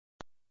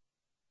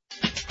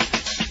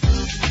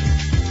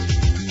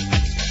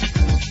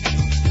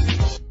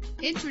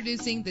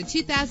Introducing the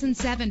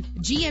 2007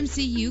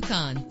 GMC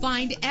Yukon.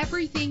 Find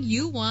everything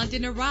you want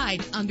in a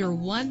ride under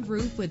one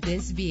roof with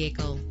this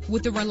vehicle.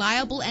 With a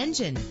reliable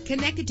engine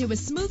connected to a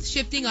smooth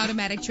shifting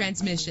automatic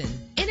transmission.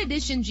 In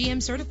addition,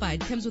 GM Certified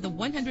comes with a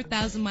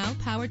 100,000-mile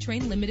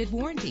powertrain limited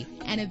warranty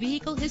and a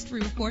vehicle history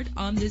report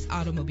on this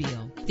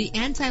automobile. The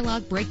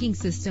anti-lock braking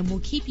system will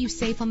keep you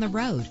safe on the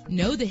road.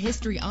 Know the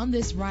history on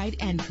this ride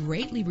and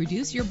greatly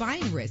reduce your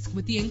buying risk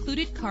with the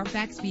included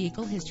Carfax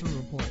Vehicle History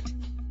Report.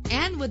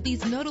 And with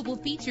these notable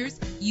features,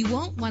 you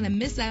won't want to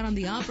miss out on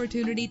the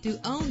opportunity to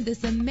own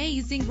this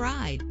amazing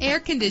ride. Air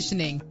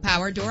conditioning,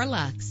 power door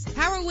locks,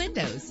 power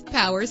windows,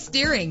 power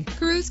steering,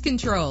 cruise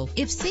control.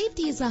 If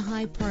safety is a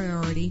high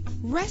priority,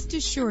 rest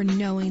assured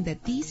knowing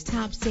that these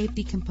top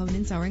safety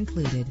components are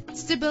included.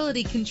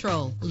 Stability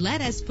control.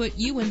 Let us put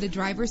you in the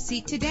driver's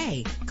seat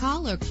today.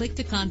 Call or click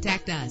to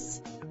contact us.